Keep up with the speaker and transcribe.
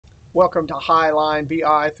Welcome to Highline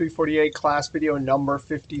BI 348 class video number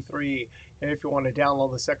 53. And if you want to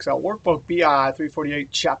download this Excel workbook, BI 348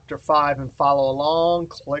 chapter 5 and follow along,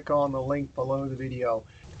 click on the link below the video.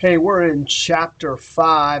 Okay, we're in chapter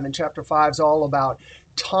 5, and chapter 5 is all about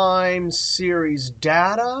time series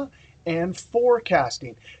data and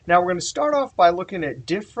forecasting. Now we're going to start off by looking at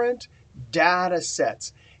different data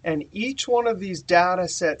sets. And each one of these data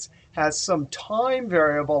sets has some time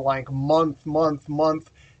variable like month,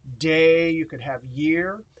 day, you could have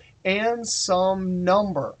year, and some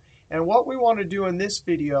number. And what we want to do in this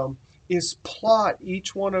video is plot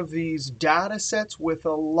each one of these data sets with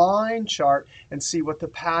a line chart and see what the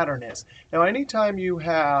pattern is. Now, anytime you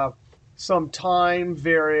have some time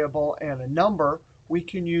variable and a number, we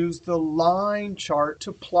can use the line chart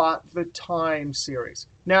to plot the time series.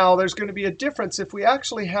 Now, there's going to be a difference if we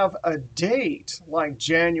actually have a date like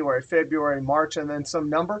January, February, March, and then some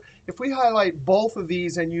number. If we highlight both of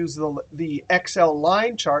these and use the Excel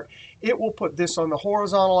line chart, it will put this on the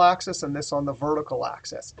horizontal axis and this on the vertical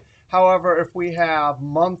axis. However, if we have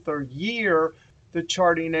month or year, the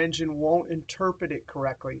charting engine won't interpret it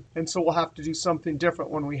correctly. And so we'll have to do something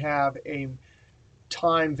different when we have a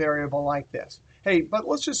time variable like this. Hey, but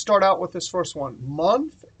let's just start out with this first one,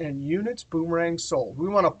 month and units boomerang sold. We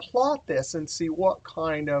want to plot this and see what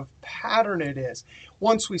kind of pattern it is.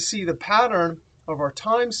 Once we see the pattern of our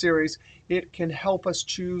time series, it can help us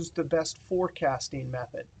choose the best forecasting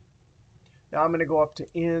method. Now I'm going to go up to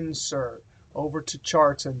Insert, over to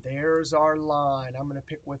Charts, and there's our line. I'm going to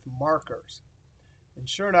pick with markers. And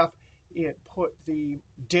sure enough, it put the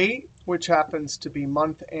date, which happens to be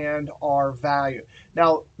month, and our value.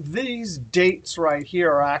 Now, these dates right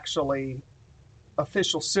here are actually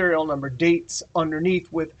official serial number dates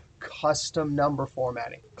underneath with custom number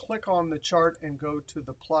formatting. Click on the chart and go to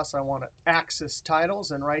the plus. I want to axis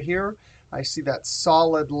titles. And right here, I see that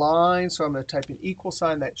solid line. So I'm going to type an equal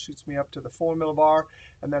sign. That shoots me up to the formula bar.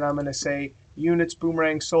 And then I'm going to say units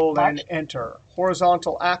boomerang sold and enter.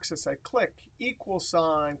 Horizontal axis, I click equal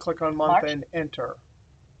sign, click on month and enter.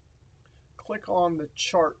 Click on the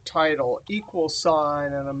chart title, equal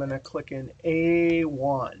sign, and I'm going to click in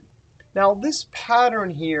A1. Now this pattern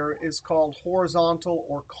here is called horizontal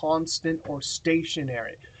or constant or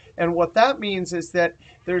stationary. And what that means is that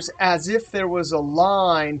there's as if there was a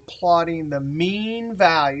line plotting the mean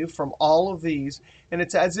value from all of these, and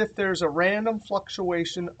it's as if there's a random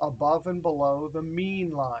fluctuation above and below the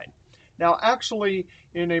mean line. Now, actually,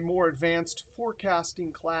 in a more advanced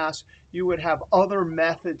forecasting class, you would have other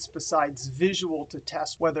methods besides visual to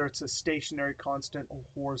test whether it's a stationary, constant, or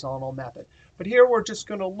horizontal method. But here we're just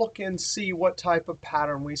going to look and see what type of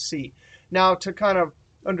pattern we see. Now, to kind of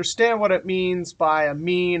understand what it means by a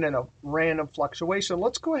mean and a random fluctuation,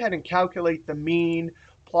 let's go ahead and calculate the mean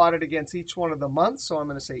plotted against each one of the months. So I'm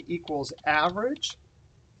going to say equals average.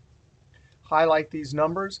 Highlight these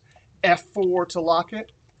numbers. F4 to lock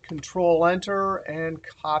it. Control-Enter, and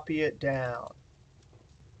copy it down.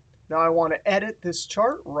 Now I want to edit this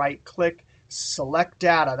chart. Right-click, select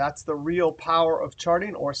data. That's the real power of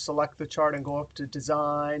charting. Or select the chart and go up to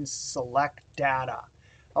Design, Select Data.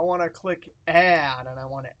 I want to click Add, and I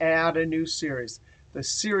want to add a new series. The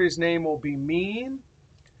series name will be Mean.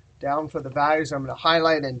 Down for the values, I'm going to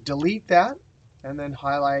highlight and delete that, and then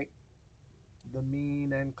highlight the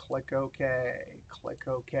mean and click OK. Click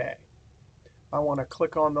OK. I want to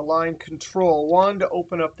click on the line Control-1 to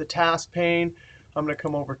open up the task pane. I'm going to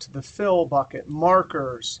come over to the Fill bucket,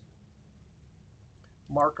 Markers,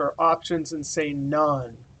 Marker Options, and say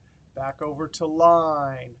None. Back over to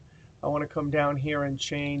Line. I want to come down here and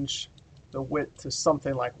change the width to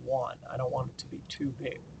something like 1. I don't want it to be too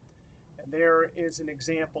big. And there is an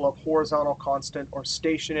example of horizontal, constant, or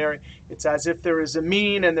stationary. It's as if there is a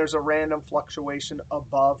mean and there's a random fluctuation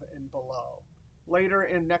above and below. Later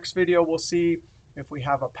in next video, we'll see if we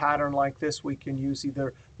have a pattern like this, we can use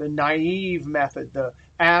either the naive method, the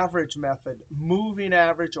average method, moving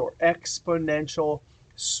average, or exponential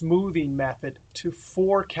smoothing method to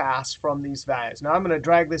forecast from these values. Now I'm going to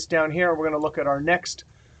drag this down here, and we're going to look at our next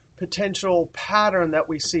potential pattern that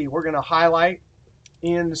we see. We're going to highlight,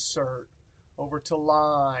 Insert, over to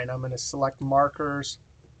Line. I'm going to select Markers,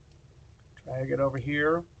 drag it over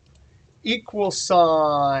here, equal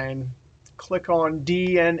sign. Click on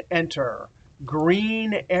D and Enter.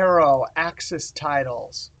 Green arrow, axis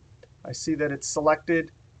titles. I see that it's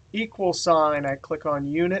selected. Equal sign, I click on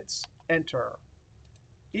Units, Enter.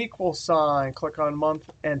 Equal sign, click on Month,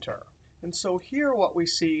 Enter. And so here what we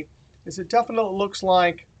see is it definitely looks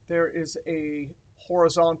like there is a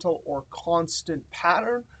horizontal or constant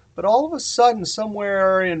pattern But all of a sudden,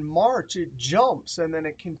 somewhere in March, it jumps, and then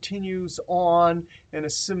it continues on in a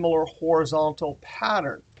similar horizontal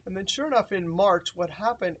pattern. And then sure enough, in March, what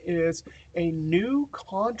happened is a new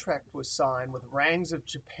contract was signed with Rangs of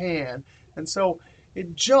Japan. And so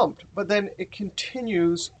it jumped, but then it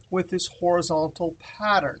continues with this horizontal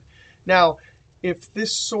pattern. Now, if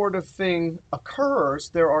this sort of thing occurs,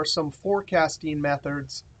 there are some forecasting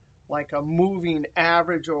methods like a moving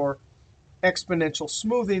average or exponential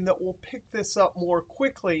smoothing that will pick this up more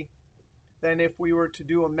quickly than if we were to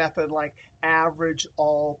do a method like average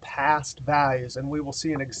all past values. And we will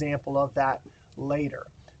see an example of that later.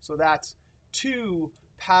 So that's two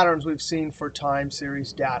patterns we've seen for time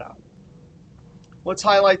series data. Let's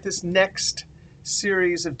highlight this next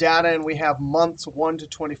series of data, and we have months 1 to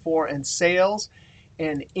 24 and sales.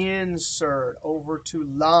 And insert over to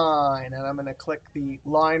line, and I'm going to click the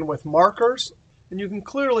line with markers. And you can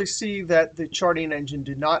clearly see that the charting engine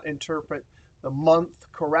did not interpret the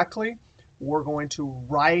month correctly. We're going to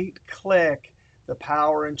right-click. The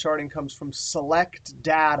power in charting comes from Select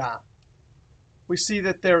Data. We see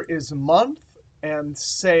that there is month and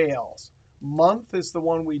sales. Month is the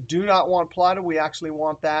one we do not want plotted. We actually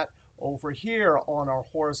want that over here on our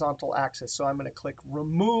horizontal axis. So I'm going to click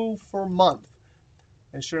Remove for month.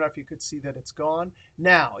 And sure enough, you could see that it's gone.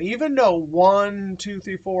 Now, even though 1, 2,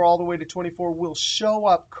 3, 4, all the way to 24 will show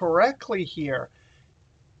up correctly here,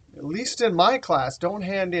 at least in my class, don't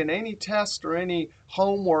hand in any test or any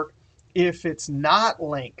homework if it's not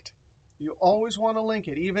linked. You always want to link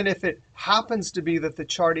it. Even if it happens to be that the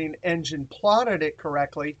charting engine plotted it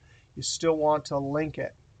correctly, you still want to link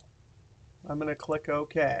it. I'm going to click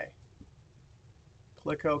OK.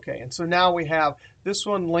 Click OK. And so now we have this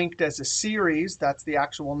one linked as a series. That's the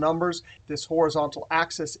actual numbers. This horizontal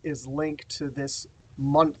axis is linked to this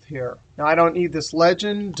month here. Now I don't need this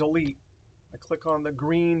legend. Delete. I click on the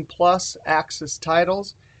green plus axis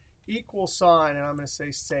titles. Equal sign, and I'm going to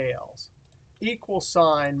say sales. Equal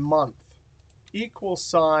sign month. Equal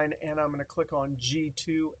sign, and I'm going to click on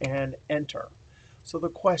G2 and enter. So the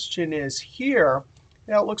question is here,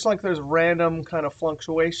 it looks like there's random kind of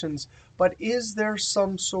fluctuations, but is there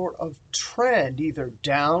some sort of trend, either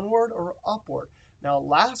downward or upward? Now,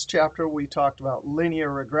 last chapter we talked about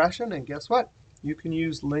linear regression, and guess what? You can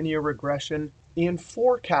use linear regression in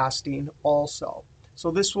forecasting also.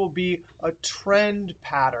 So this will be a trend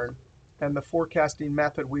pattern, and the forecasting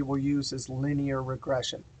method we will use is linear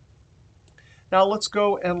regression. Now let's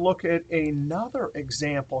go and look at another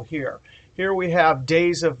example here. Here we have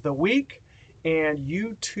days of the week and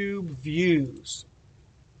YouTube views.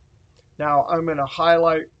 Now I'm going to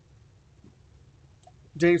highlight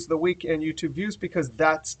days of the week and YouTube views because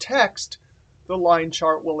that's text. The line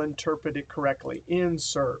chart will interpret it correctly.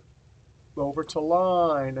 Insert. Over to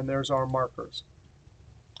line, and there's our markers.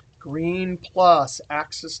 Green plus,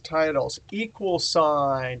 axis titles, equal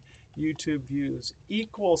sign, YouTube views,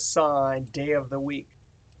 equal sign, day of the week,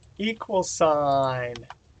 equal sign.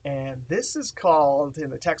 And this is called, in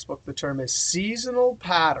the textbook, the term is seasonal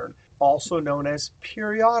pattern, also known as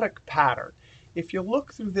periodic pattern. If you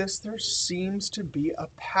look through this, there seems to be a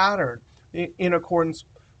pattern in accordance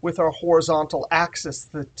with our horizontal axis,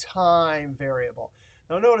 the time variable.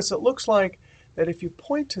 Now notice it looks like that if you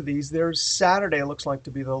point to these, there's Saturday looks like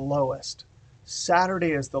to be the lowest.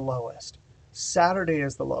 Saturday is the lowest. Saturday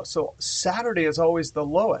is the lowest. So Saturday is always the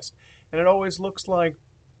lowest. And it always looks like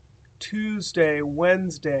Tuesday,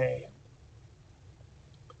 Wednesday,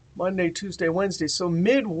 Monday, Tuesday, Wednesday. So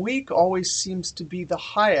midweek always seems to be the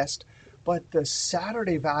highest, but the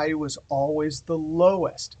Saturday value is always the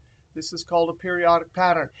lowest. This is called a periodic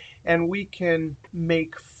pattern. And we can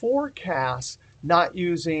make forecasts not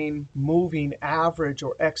using moving average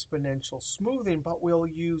or exponential smoothing, but we'll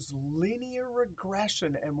use linear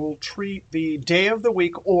regression, and we'll treat the day of the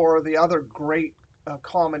week, or the other great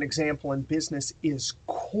common example in business is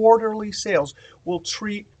quarterly sales. We'll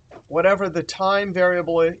treat whatever the time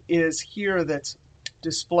variable is here that's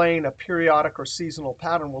displaying a periodic or seasonal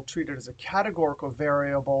pattern, we'll treat it as a categorical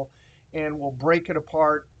variable, and we'll break it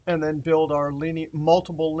apart and then build our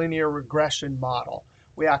multiple linear regression model.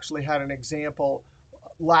 We actually had an example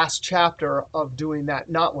last chapter of doing that,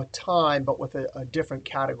 not with time, but with a different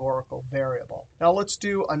categorical variable. Now let's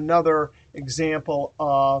do another example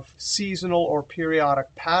of seasonal or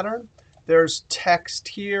periodic pattern. There's text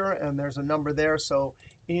here, and there's a number there. So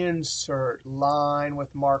insert line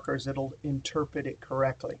with markers. It'll interpret it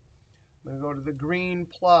correctly. I'm going to go to the green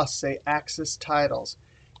plus, say axis titles.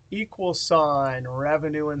 Equal sign,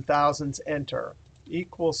 revenue in thousands, enter.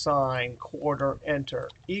 Equal sign, quarter, enter.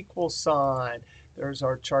 Equal sign. There's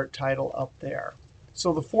our chart title up there.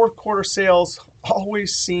 So the fourth quarter sales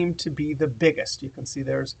always seem to be the biggest. You can see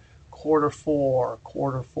there's quarter four,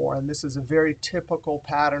 and this is a very typical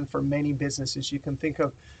pattern for many businesses. You can think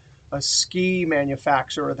of a ski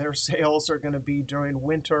manufacturer, their sales are going to be during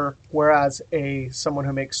winter, whereas someone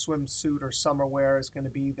who makes swimsuit or summer wear is going to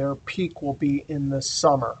be, their peak will be in the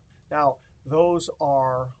summer. Now, those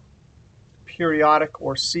are periodic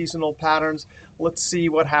or seasonal patterns. Let's see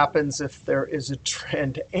what happens if there is a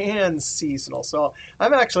trend and seasonal. So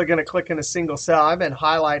I'm actually going to click in a single cell. I've been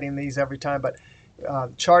highlighting these every time, but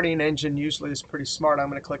charting engine usually is pretty smart. I'm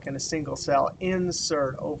going to click in a single cell,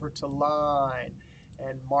 insert over to line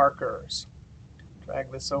and markers.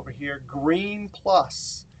 Drag this over here. Green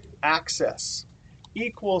plus, access,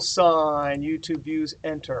 equal sign, YouTube views,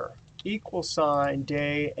 enter, equal sign,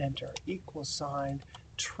 day, enter, equal sign,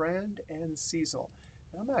 trend and seasonal.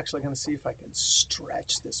 And I'm actually going to see if I can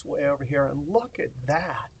stretch this way over here, and look at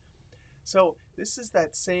that. So this is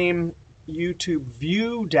that same YouTube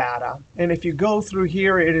view data, and if you go through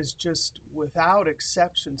here, it is just without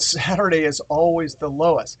exception, Saturday is always the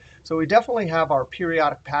lowest. So we definitely have our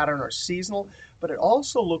periodic pattern or seasonal, but it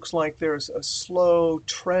also looks like there's a slow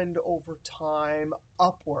trend over time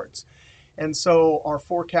upwards. And so our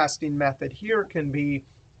forecasting method here can be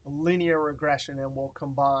linear regression, and we'll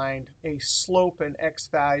combine a slope and x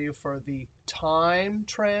value for the time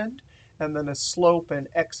trend, and then a slope and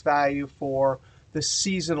x value for the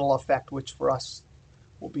seasonal effect, which for us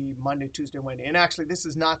will be Monday, Tuesday, Wednesday. And actually, this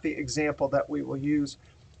is not the example that we will use.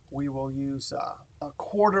 We will use a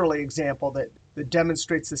quarterly example that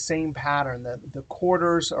demonstrates the same pattern. The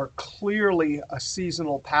quarters are clearly a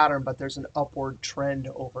seasonal pattern, but there's an upward trend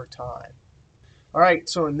over time. All right,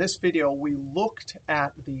 so in this video, we looked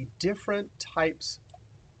at the different types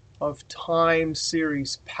of time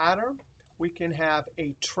series pattern. We can have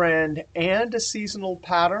a trend and a seasonal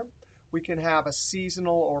pattern. We can have a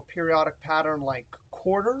seasonal or periodic pattern like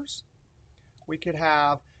quarters. We could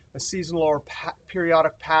have a seasonal or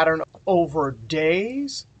periodic pattern over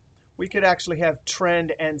days. We could actually have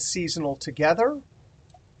trend and seasonal together.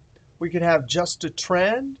 We could have just a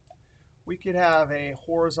trend. We could have a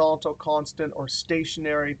horizontal, constant, or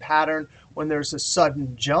stationary pattern when there's a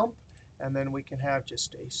sudden jump. And then we can have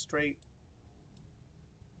just a straight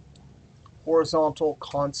horizontal,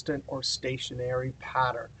 constant, or stationary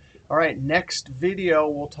pattern. All right, next video,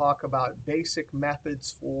 we'll talk about basic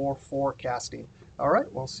methods for forecasting. All right,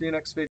 we'll see you next video.